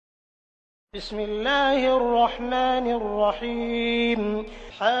بسم الله الرحمن الرحيم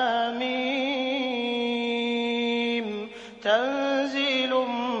حميم تنزيل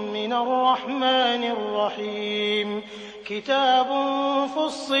من الرحمن الرحيم كتاب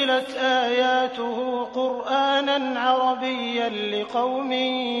فصلت آياته قرآنا عربيا لقوم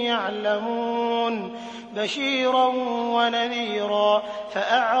يعلمون بشيرا ونذيرا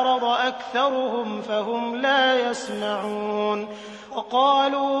فأعرض أكثرهم فهم لا يسمعون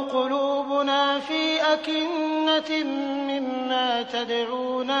وقالوا قلوبنا في أكنة مما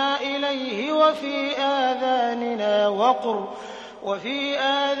تدعونا إليه وفي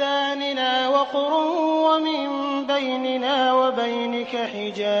آذاننا وقر ومن بيننا وبينك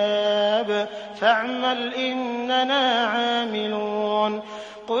حجاب فاعمل إننا عاملون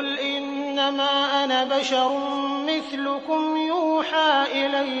قل إنما أنا بشر مثلكم يوحى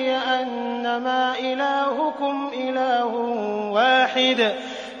إلي أنما إلهكم إله واحد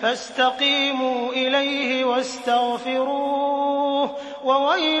فاستقيموا إليه واستغفروه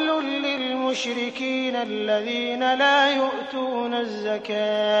وويل للمشركين الذين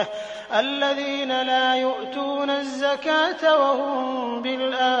لا يؤتون الزكاة وهم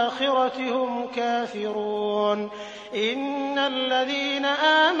بالآخرة هم كافرون إن الذين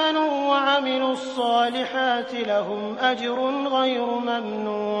آمنوا وعملوا الصالحات لهم أجر غير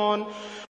ممنون